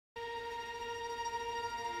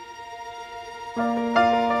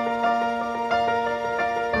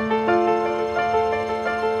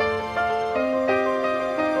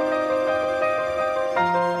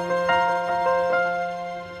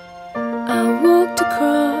walked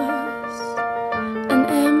across an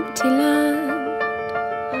empty land.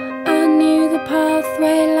 I knew the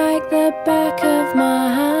pathway like the back of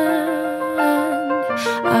my hand.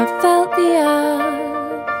 I felt the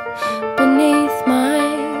earth beneath my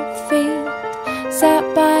feet, sat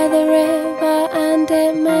by the river and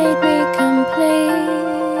it made me complete.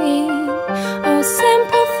 Oh,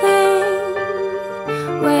 simple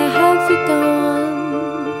thing, where have you gone?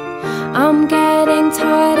 I'm getting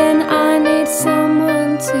tired and I need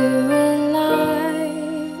someone to rely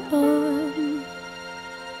on.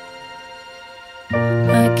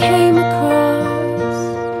 I came across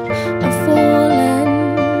a fallen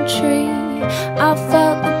tree. I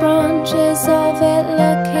felt the branches of it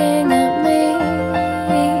looking at me.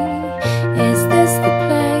 Is this the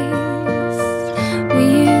place we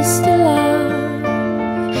used to love?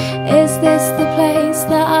 Is this the place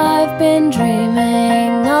that I've been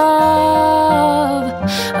dreaming of?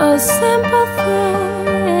 Oh, simple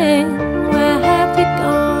thing, where have you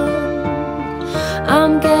gone?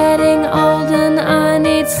 I'm getting old and I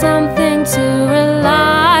need something to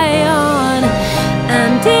rely on.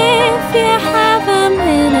 And if you have a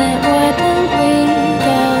minute, why don't we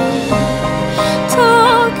go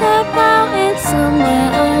talk about it somewhere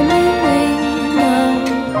only we know?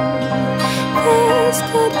 This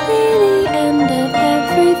could be the end of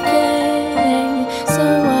everything, so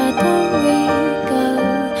why don't we go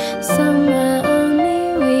somewhere only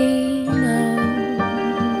we know?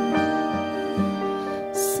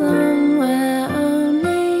 Somewhere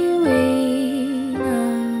only we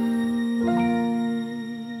know.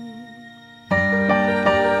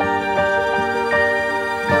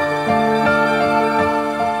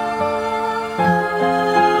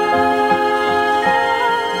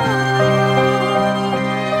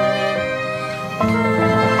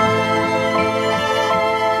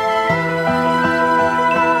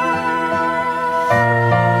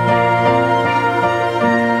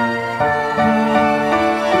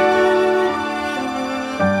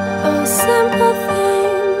 Oh, simple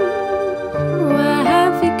thing, where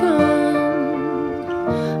have you gone?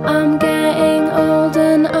 I'm getting old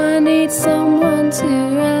and I need some